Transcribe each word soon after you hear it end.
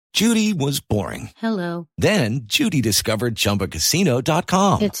Judy was boring. Hello. Then Judy discovered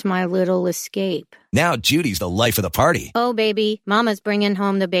ChumbaCasino.com. It's my little escape. Now Judy's the life of the party. Oh, baby, mama's bringing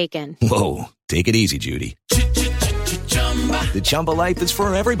home the bacon. Whoa, take it easy, Judy. The Chumba life is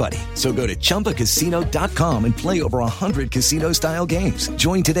for everybody. So go to ChumbaCasino.com and play over 100 casino-style games.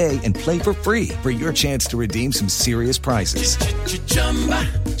 Join today and play for free for your chance to redeem some serious prizes.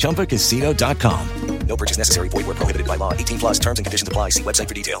 ChumbaCasino.com. No purchase necessary. Void where prohibited by law. 18 plus terms and conditions apply. See website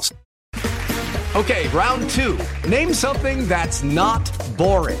for details. Okay, round two. Name something that's not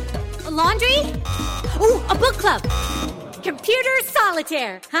boring. A laundry? Ooh, a book club. Computer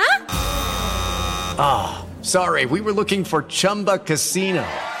solitaire, huh? Ah, sorry, we were looking for Chumba Casino.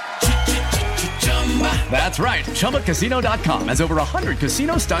 That's right, ChumbaCasino.com has over 100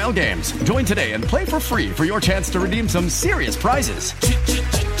 casino-style games. Join today and play for free for your chance to redeem some serious prizes.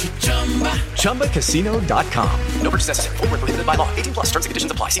 ChumbaCasino.com. No purchase necessary. Void where prohibited by law. 18 plus terms and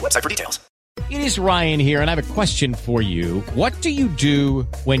conditions apply. See website for details. It is Ryan here, and I have a question for you. What do you do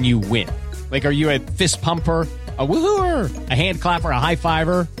when you win? Like, are you a fist pumper, a woohooer, a hand clapper, a high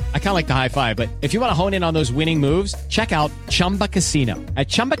fiver? I kind of like the high five, but if you want to hone in on those winning moves, check out Chumba Casino. At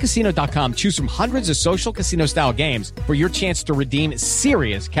ChumbaCasino.com, choose from hundreds of social casino-style games for your chance to redeem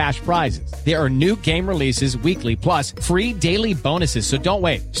serious cash prizes. There are new game releases weekly, plus free daily bonuses, so don't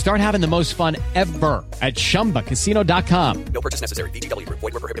wait. Start having the most fun ever at ChumbaCasino.com. No purchase necessary. VGW. Void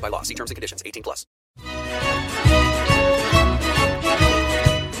where prohibited by law. See terms and conditions. 18 plus.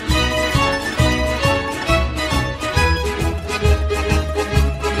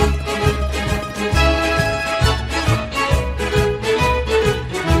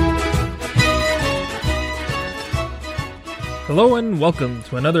 Hello and welcome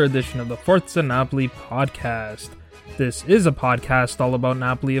to another edition of the Forza Napoli podcast. This is a podcast all about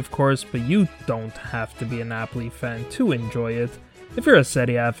Napoli, of course, but you don't have to be a Napoli fan to enjoy it. If you're a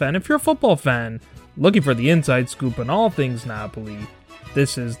Serie A fan, if you're a football fan, looking for the inside scoop on all things Napoli,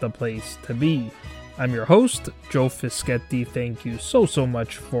 this is the place to be. I'm your host, Joe Fischetti. Thank you so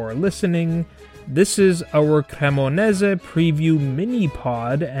much for listening. This is our Cremonese preview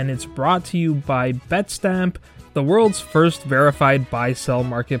mini-pod, and it's brought to you by Betstamp, the world's first verified buy-sell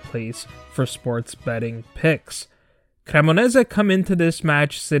marketplace for sports betting picks. Cremonese come into this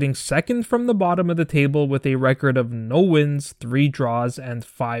match sitting second from the bottom of the table with a record of no wins, 3 draws, and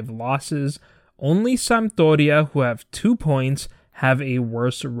 5 losses. Only Sampdoria, who have 2 points, have a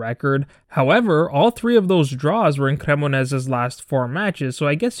worse record. However, all 3 of those draws were in Cremonese's last 4 matches, so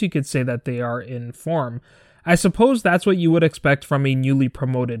I guess you could say that they are in form. I suppose that's what you would expect from a newly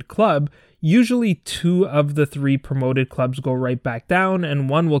promoted club. Usually 2 of the 3 promoted clubs go right back down, and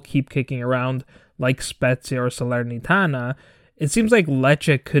 1 will keep kicking around, like Spezia or Salernitana. It seems like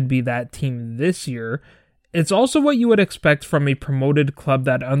Lecce could be that team this year. It's also what you would expect from a promoted club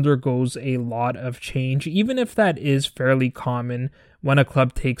that undergoes a lot of change, even if that is fairly common when a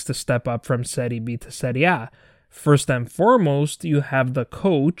club takes the step up from Serie B to Serie A. First and foremost, you have the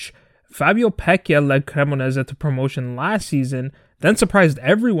coach. Fabio Pecchia led Cremonese to promotion last season, then surprised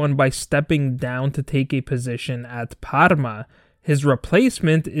everyone by stepping down to take a position at Parma. His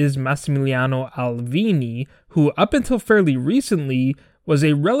replacement is Massimiliano Alvini, who up until fairly recently was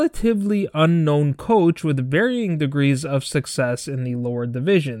a relatively unknown coach with varying degrees of success in the lower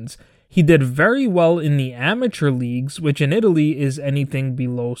divisions. He did very well in the amateur leagues, which in Italy is anything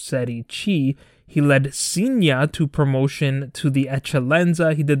below Serie C. He led Signa to promotion to the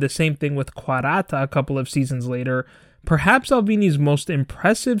Eccellenza. He did the same thing with Quarata a couple of seasons later. Perhaps Alvini's most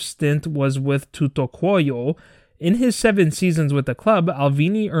impressive stint was with Tutocuoio. In his 7 seasons with the club,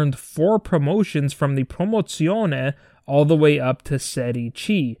 Alvini earned 4 promotions from the Promozione all the way up to Serie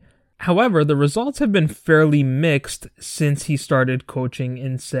C. However, the results have been fairly mixed since he started coaching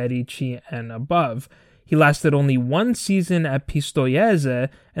in Serie C and above. He lasted only 1 season at Pistoiese,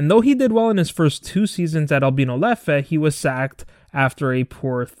 and though he did well in his first 2 seasons at Albino Leffe, he was sacked after a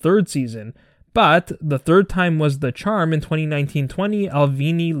poor 3rd season. But the 3rd time was the charm. In 2019-20,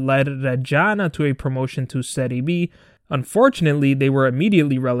 Alvini led Reggiana to a promotion to Serie B. Unfortunately, they were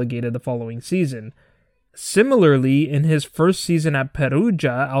immediately relegated the following season. Similarly, in his first season at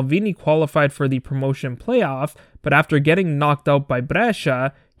Perugia, Alvini qualified for the promotion playoff, but after getting knocked out by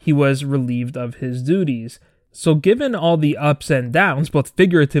Brescia, he was relieved of his duties. So given all the ups and downs, both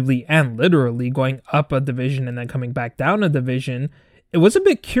figuratively and literally, going up a division and then coming back down a division, it was a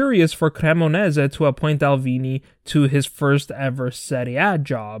bit curious for Cremonese to appoint Alvini to his first ever Serie A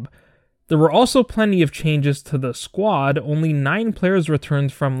job. There were also plenty of changes to the squad. Only 9 players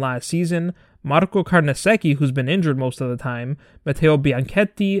returned from last season. Marco Carnesecchi, who's been injured most of the time, Matteo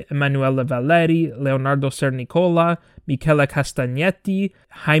Bianchetti, Emanuele Valleri, Leonardo Cernicola, Michele Castagnetti,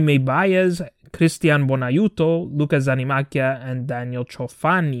 Jaime Baez, Cristian Bonaiuto, Luca Zanimacchia, and Daniel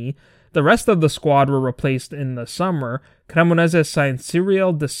Ciofani. The rest of the squad were replaced in the summer. Cremonese signed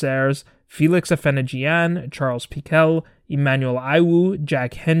Cyril Desers, Felix Afenagian, Charles Piquel, Emmanuel Aiwu,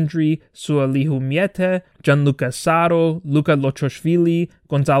 Jack Hendry, Sualihu Miete, Gianluca Saro, Luca Lochoshvili,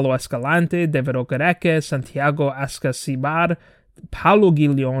 Gonzalo Escalante, David Okereke, Santiago Ascasibar, Paolo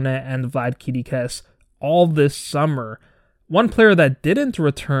Giglione, and Vlad Kidikes, all this summer. One player that didn't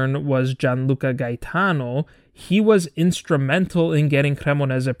return was Gianluca Gaetano. He was instrumental in getting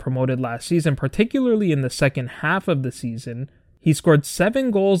Cremonese promoted last season, particularly in the second half of the season. He scored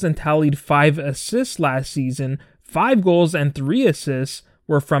 7 goals and tallied 5 assists last season. 5 goals and 3 assists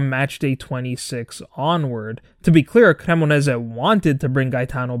were from matchday 26 onward. To be clear, Cremonese wanted to bring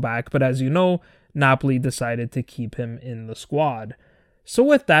Gaetano back, but as you know, Napoli decided to keep him in the squad. So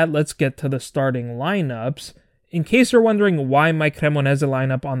with that, let's get to the starting lineups. In case you're wondering why my Cremonese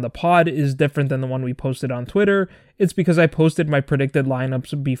lineup on the pod is different than the one we posted on Twitter, it's because I posted my predicted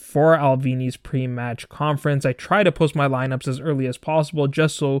lineups before Alvini's pre-match conference. I try to post my lineups as early as possible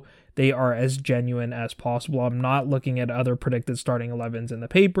just so they are as genuine as possible. I'm not looking at other predicted starting 11s in the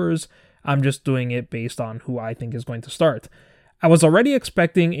papers. I'm just doing it based on who I think is going to start. I was already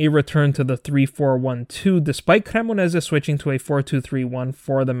expecting a return to the 3-4-1-2, despite Cremonese switching to a 4-2-3-1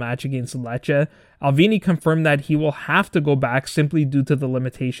 for the match against Lecce. Alvini confirmed that he will have to go back simply due to the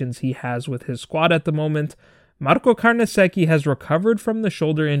limitations he has with his squad at the moment. Marco Carnesecchi has recovered from the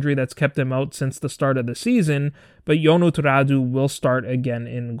shoulder injury that's kept him out since the start of the season, but Ionut Radu will start again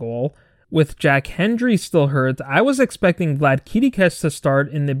in goal. With Jack Hendry still hurt, I was expecting Vlad Kidikes to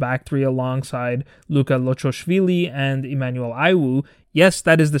start in the back three alongside Luca Lochoshvili and Emmanuel Aiwu. Yes,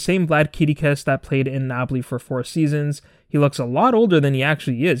 that is the same Vlad Kidikes that played in Napoli for 4 seasons. He looks a lot older than he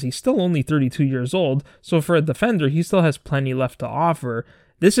actually is. He's still only 32 years old, so for a defender, he still has plenty left to offer.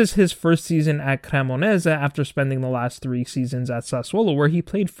 This is his first season at Cremonese after spending the last 3 seasons at Sassuolo, where he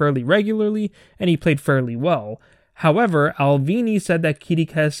played fairly regularly and he played fairly well. However, Alvini said that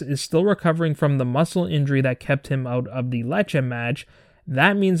Kidikes is still recovering from the muscle injury that kept him out of the Lecce match.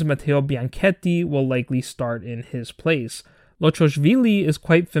 That means Matteo Bianchetti will likely start in his place. Lochoshvili is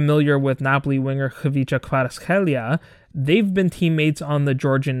quite familiar with Napoli winger Khvicha Kvaratskhelia. They've been teammates on the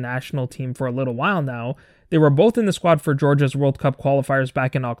Georgian national team for a little while now. They were both in the squad for Georgia's World Cup qualifiers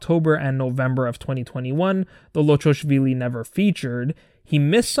back in October and November of 2021, though Lochoshvili never featured. He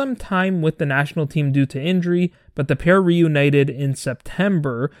missed some time with the national team due to injury, but the pair reunited in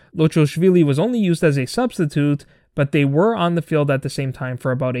September. Lochoshvili was only used as a substitute, but they were on the field at the same time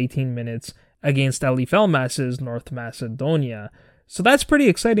for about 18 minutes against Elif Elmas's North Macedonia. So that's pretty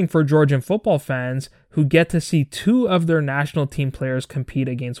exciting for Georgian football fans who get to see 2 of their national team players compete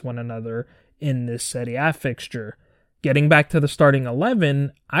against one another in this Serie A fixture. Getting back to the starting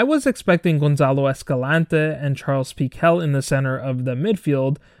 11, I was expecting Gonzalo Escalante and Charles Piquel in the center of the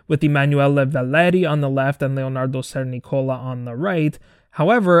midfield, with Emanuele Valleri on the left and Leonardo Cernicola on the right.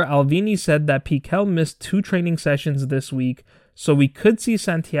 However, Alvini said that Piquel missed 2 training sessions this week, so we could see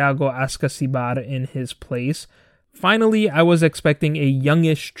Santiago Ascasibar in his place. Finally, I was expecting a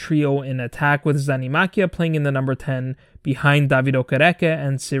youngish trio in attack, with Zanimacchia playing in the number 10 behind David Okereke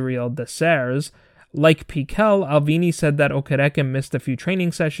and Cyril Desers. Like Piquel, Alvini said that Okereke missed a few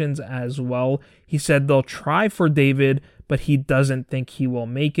training sessions as well. He said they'll try for David, but he doesn't think he will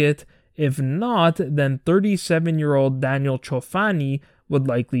make it. If not, then 37-year-old Daniel Ciofani would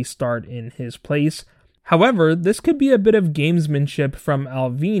likely start in his place. However, this could be a bit of gamesmanship from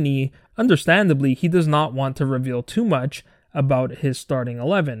Alvini. Understandably, he does not want to reveal too much about his starting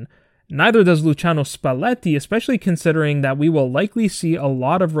 11. Neither does Luciano Spalletti, especially considering that we will likely see a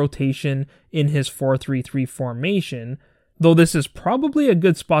lot of rotation in his 4-3-3 formation. Though this is probably a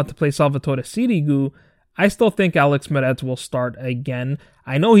good spot to play Salvatore Sirigu, I still think Alex Meret will start again.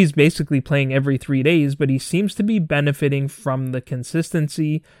 I know he's basically playing every 3 days, but he seems to be benefiting from the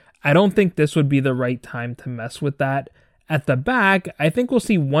consistency. I don't think this would be the right time to mess with that. At the back, I think we'll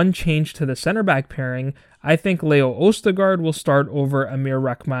see one change to the center back pairing. I think Leo Ostergaard will start over Amir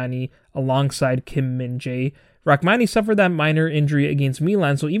Rahmani alongside Kim Min-jae. Rahmani suffered that minor injury against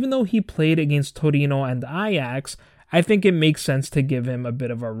Milan, so even though he played against Torino and Ajax, I think it makes sense to give him a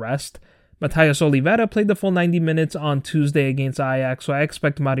bit of a rest. Matheus Oliveira played the full 90 minutes on Tuesday against Ajax, so I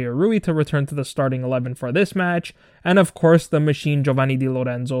expect Mario Rui to return to the starting 11 for this match. And of course, the machine Giovanni Di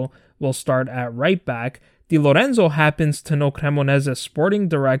Lorenzo will start at right back. Di Lorenzo happens to know Cremonese's sporting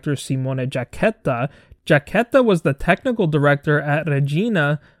director Simone Giacchetta. Giacchetta was the technical director at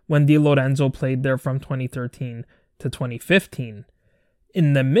Regina when Di Lorenzo played there from 2013 to 2015.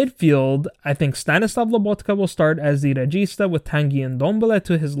 In the midfield, I think Stanislav Lobotka will start as the regista with Tanguy Ndombele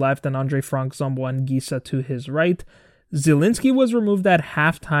to his left and Andre Frank Zambo-Anguissa to his right. Zielinski was removed at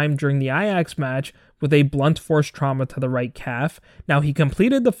halftime during the Ajax match with a blunt force trauma to the right calf. Now, he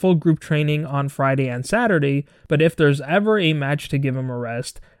completed the full group training on Friday and Saturday, but if there's ever a match to give him a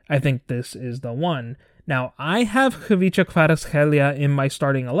rest, I think this is the one. Now, I have Khvicha Kvaratskhelia in my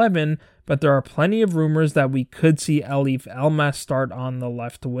starting 11, but there are plenty of rumors that we could see Elif Elmas start on the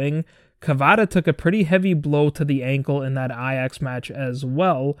left wing. Kvara took a pretty heavy blow to the ankle in that Ajax match as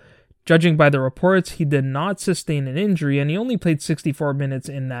well. Judging by the reports, he did not sustain an injury, and he only played 64 minutes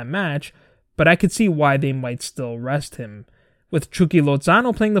in that match, but I could see why they might still rest him. With Chucky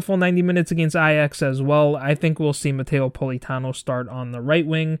Lozano playing the full 90 minutes against Ajax as well, I think we'll see Matteo Politano start on the right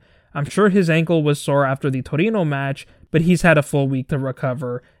wing. I'm sure his ankle was sore after the Torino match, but he's had a full week to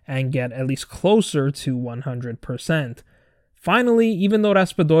recover and get at least closer to 100%. Finally, even though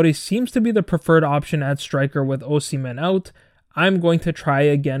Raspadori seems to be the preferred option at striker with Osimhen out, I'm going to try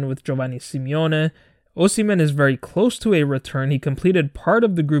again with Giovanni Simeone. Osimhen is very close to a return. He completed part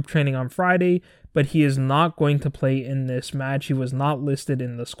of the group training on Friday, but he is not going to play in this match. He was not listed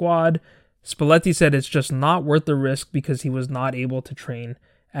in the squad. Spalletti said it's just not worth the risk because he was not able to train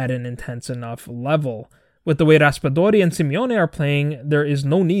at an intense enough level. With the way Raspadori and Simeone are playing, there is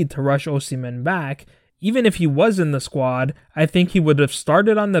no need to rush Osimhen back. Even if he was in the squad, I think he would have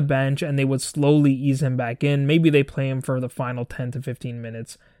started on the bench and they would slowly ease him back in. Maybe they play him for the final 10 to 15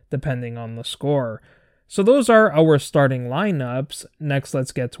 minutes, depending on the score. So those are our starting lineups. Next,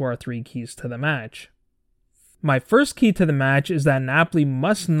 let's get to our 3 keys to the match. My first key to the match is that Napoli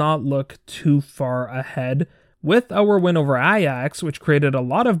must not look too far ahead. With our win over Ajax, which created a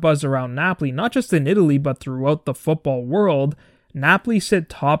lot of buzz around Napoli, not just in Italy, but throughout the football world, Napoli sit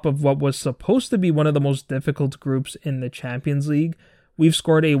top of what was supposed to be one of the most difficult groups in the Champions League. We've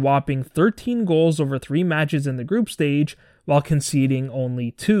scored a whopping 13 goals over 3 matches in the group stage, while conceding only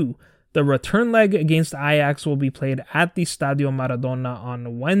 2. The return leg against Ajax will be played at the Stadio Maradona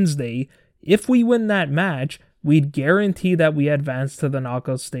on Wednesday. If we win that match, we'd guarantee that we advance to the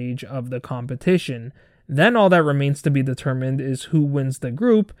knockout stage of the competition. Then all that remains to be determined is who wins the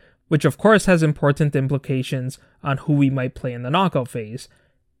group, which of course has important implications on who we might play in the knockout phase.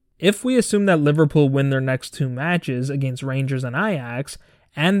 If we assume that Liverpool win their next 2 matches against Rangers and Ajax,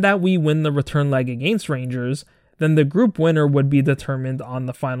 and that we win the return leg against Rangers, then the group winner would be determined on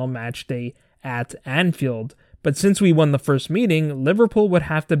the final match day at Anfield. But since we won the first meeting, Liverpool would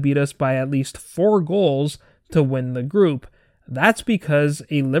have to beat us by at least 4 goals to win the group. That's because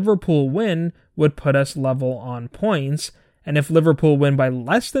a Liverpool win would put us level on points, and if Liverpool win by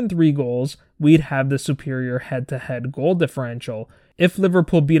less than 3 goals, we'd have the superior head-to-head goal differential. If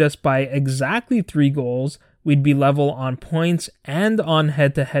Liverpool beat us by exactly 3 goals, we'd be level on points and on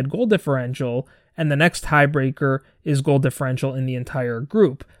head-to-head goal differential, and the next tiebreaker is goal differential in the entire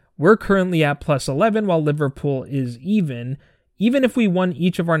group. We're currently at plus 11 while Liverpool is even. Even if we won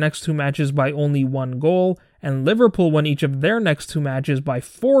each of our next 2 matches by only 1 goal, and Liverpool won each of their next 2 matches by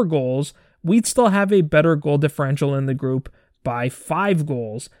 4 goals, we'd still have a better goal differential in the group by 5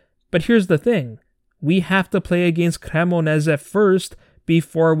 goals. But here's the thing, we have to play against Cremonese first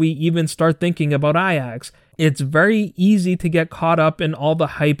before we even start thinking about Ajax. It's very easy to get caught up in all the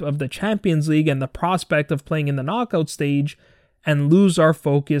hype of the Champions League and the prospect of playing in the knockout stage and lose our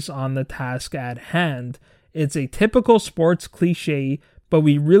focus on the task at hand. It's a typical sports cliche, but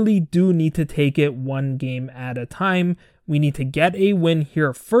we really do need to take it 1 game at a time. We need to get a win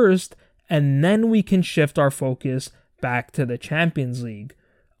here first, and then we can shift our focus back to the Champions League.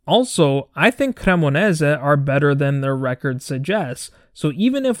 Also, I think Cremonese are better than their record suggests, so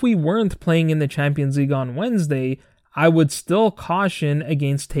even if we weren't playing in the Champions League on Wednesday, I would still caution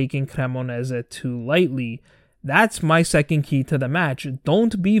against taking Cremonese too lightly. That's my second key to the match.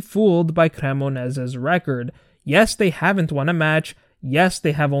 Don't be fooled by Cremonese's record. Yes, they haven't won a match. Yes,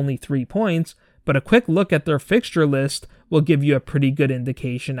 they have only 3 points, but a quick look at their fixture list will give you a pretty good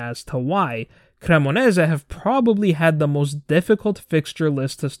indication as to why. Cremonese have probably had the most difficult fixture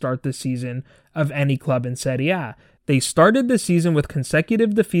list to start the season of any club in Serie A. They started the season with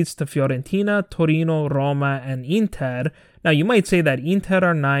consecutive defeats to Fiorentina, Torino, Roma, and Inter. Now you might say that Inter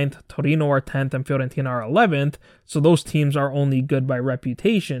are 9th, Torino are 10th, and Fiorentina are 11th, so those teams are only good by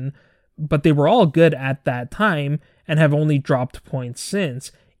reputation, but they were all good at that time and have only dropped points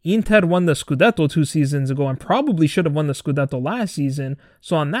since. Inter won the Scudetto 2 seasons ago and probably should have won the Scudetto last season,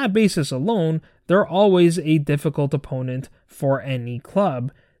 so on that basis alone, they're always a difficult opponent for any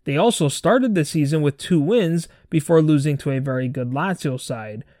club. They also started the season with 2 wins before losing to a very good Lazio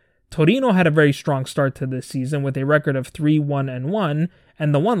side. Torino had a very strong start to this season with a record of 3-1-1,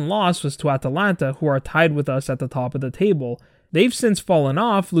 and the one loss was to Atalanta, who are tied with us at the top of the table. They've since fallen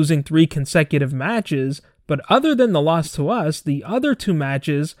off, losing 3 consecutive matches, but other than the loss to us, the other 2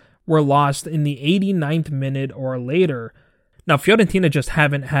 matches were lost in the 89th minute or later. Now, Fiorentina just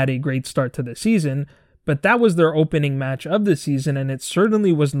haven't had a great start to the season, but that was their opening match of the season, and it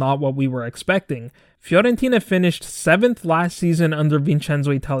certainly was not what we were expecting. Fiorentina finished 7th last season under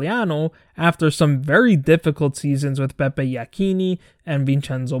Vincenzo Italiano after some very difficult seasons with Beppe Iacchini and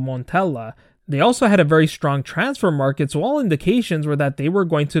Vincenzo Montella. They also had a very strong transfer market, so all indications were that they were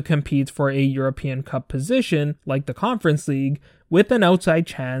going to compete for a European Cup position, like the Conference League, with an outside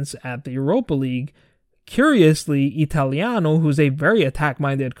chance at the Europa League. Curiously, Italiano, who's a very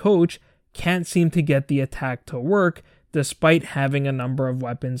attack-minded coach, can't seem to get the attack to work, despite having a number of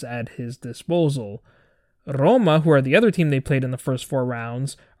weapons at his disposal. Roma, who are the other team they played in the first 4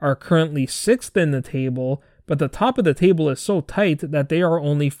 rounds, are currently 6th in the table, but the top of the table is so tight that they are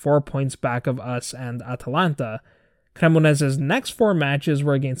only 4 points back of us and Atalanta. Cremonese's next 4 matches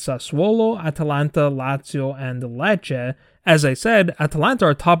were against Sassuolo, Atalanta, Lazio, and Lecce. As I said, Atalanta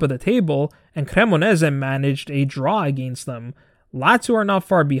are top of the table, and Cremonese managed a draw against them. Lazio are not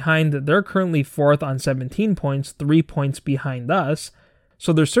far behind. They're currently 4th on 17 points, 3 points behind us,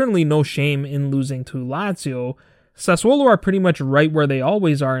 so there's certainly no shame in losing to Lazio. Sassuolo are pretty much right where they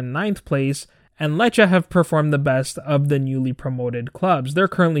always are in 9th place, and Lecce have performed the best of the newly promoted clubs. They're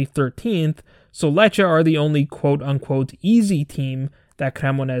currently 13th, so Lecce are the only quote-unquote easy team that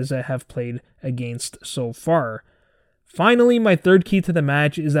Cremonese have played against so far. Finally, my third key to the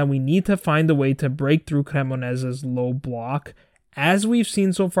match is that we need to find a way to break through Cremonese's low block. As we've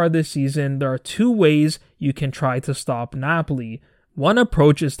seen so far this season, there are 2 ways you can try to stop Napoli. One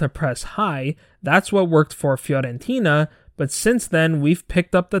approach is to press high. That's what worked for Fiorentina, but since then we've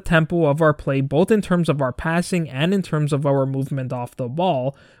picked up the tempo of our play both in terms of our passing and in terms of our movement off the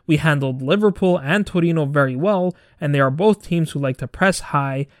ball. We handled Liverpool and Torino very well, and they are both teams who like to press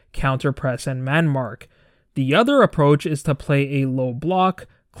high, counter-press, and man-mark. The other approach is to play a low block,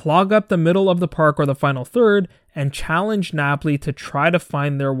 clog up the middle of the park or the final third, and challenge Napoli to try to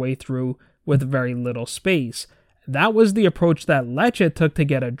find their way through with very little space. That was the approach that Lecce took to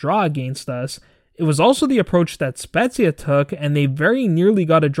get a draw against us. It was also the approach that Spezia took, and they very nearly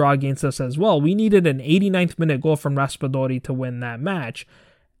got a draw against us as well. We needed an 89th minute goal from Raspadori to win that match.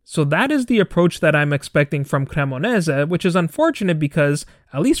 So that is the approach that I'm expecting from Cremonese, which is unfortunate because,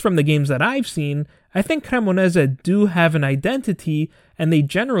 at least from the games that I've seen, I think Cremonese do have an identity, and they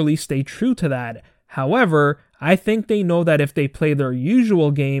generally stay true to that. However, I think they know that if they play their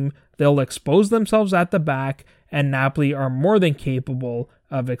usual game, they'll expose themselves at the back, and Napoli are more than capable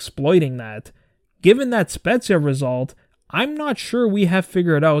of exploiting that. Given that Spezia result, I'm not sure we have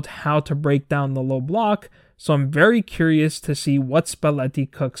figured out how to break down the low block, so I'm very curious to see what Spalletti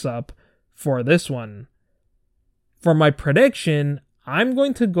cooks up for this one. For my prediction, I'm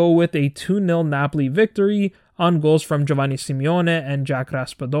going to go with a 2-0 Napoli victory on goals from Giovanni Simeone and Jack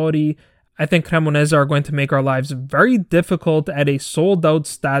Raspadori. I think Cremonese are going to make our lives very difficult at a sold-out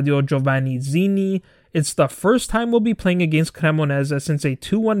Stadio Giovanni Zini. It's the first time we'll be playing against Cremonese since a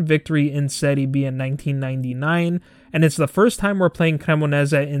 2-1 victory in Serie B in 1999, and it's the first time we're playing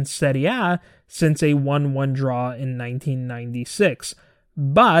Cremonese in Serie A since a 1-1 draw in 1996.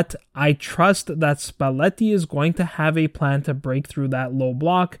 But I trust that Spalletti is going to have a plan to break through that low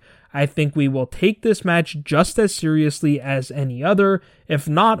block. I think we will take this match just as seriously as any other, if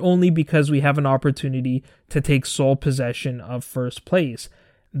not only because we have an opportunity to take sole possession of first place.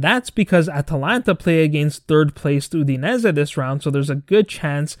 That's because Atalanta play against third placed Udinese this round, so there's a good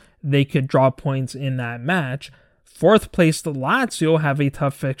chance they could drop points in that match. Fourth placed Lazio have a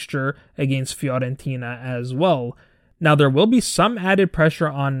tough fixture against Fiorentina as well. Now there will be some added pressure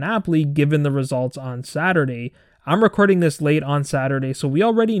on Napoli given the results on Saturday. I'm recording this late on Saturday, so we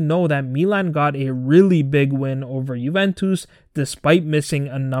already know that Milan got a really big win over Juventus despite missing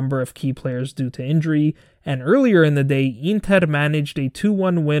a number of key players due to injury. And earlier in the day, Inter managed a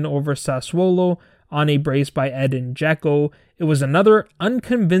 2-1 win over Sassuolo on a brace by Edin Dzeko. It was another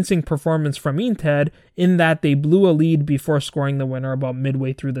unconvincing performance from Inter in that they blew a lead before scoring the winner about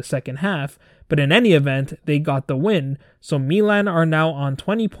midway through the second half. But in any event, they got the win. So Milan are now on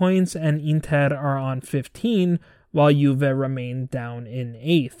 20 points and Inter are on 15, while Juve remain down in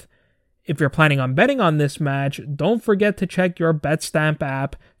 8th. If you're planning on betting on this match, don't forget to check your BetStamp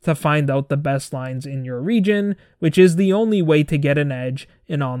app to find out the best lines in your region, which is the only way to get an edge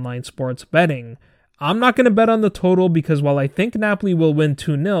in online sports betting. I'm not going to bet on the total because while I think Napoli will win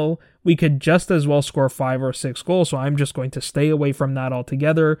 2-0, we could just as well score 5 or 6 goals, so I'm just going to stay away from that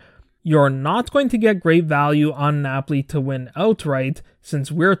altogether. You're not going to get great value on Napoli to win outright,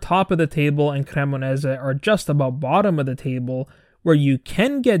 since we're top of the table and Cremonese are just about bottom of the table. Where you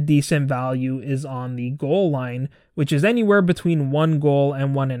can get decent value is on the goal line, which is anywhere between 1 goal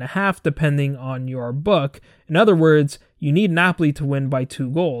and 1.5 depending on your book. In other words, you need Napoli to win by 2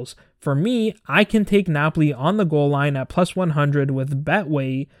 goals. For me, I can take Napoli on the goal line at plus 100 with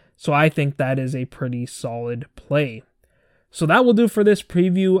Betway, so I think that is a pretty solid play. So that will do for this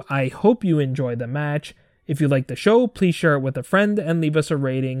preview. I hope you enjoyed the match. If you like the show, please share it with a friend and leave us a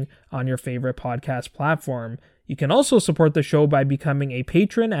rating on your favorite podcast platform. You can also support the show by becoming a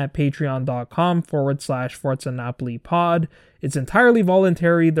patron at patreon.com/Forza Napoli pod. It's entirely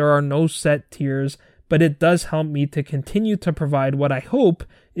voluntary, there are no set tiers, but it does help me to continue to provide what I hope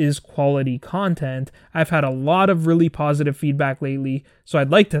is quality content. I've had a lot of really positive feedback lately, so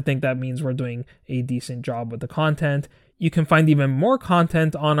I'd like to think that means we're doing a decent job with the content. You can find even more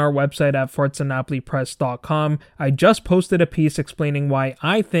content on our website at ForzaNapoliPress.com. I just posted a piece explaining why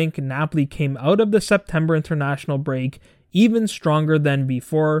I think Napoli came out of the September international break even stronger than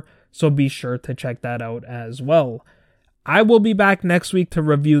before, so be sure to check that out as well. I will be back next week to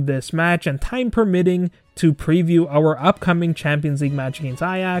review this match and, time permitting, to preview our upcoming Champions League match against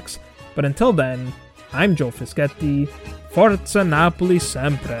Ajax. But until then, I'm Joe Fischetti. Forza Napoli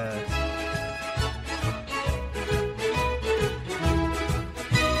sempre!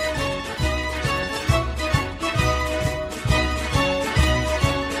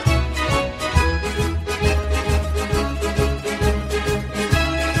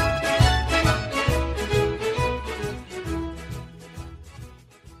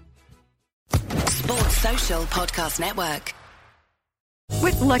 Podcast Network.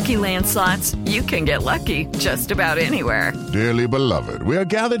 With Lucky Land Slots, you can get lucky just about anywhere. Dearly beloved, we are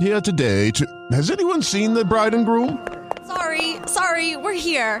gathered here today to... Has anyone seen the bride and groom? Sorry, we're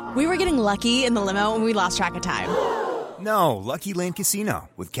here. We were getting lucky in the limo and we lost track of time. No, Lucky Land Casino,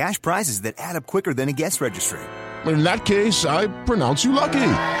 with cash prizes that add up quicker than a guest registry. In that case, I pronounce you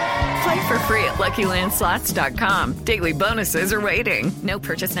lucky. Play for free at LuckyLandSlots.com. Daily bonuses are waiting. No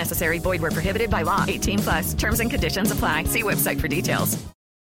purchase necessary. Void where prohibited by law. 18+. Terms and conditions apply. See website for details.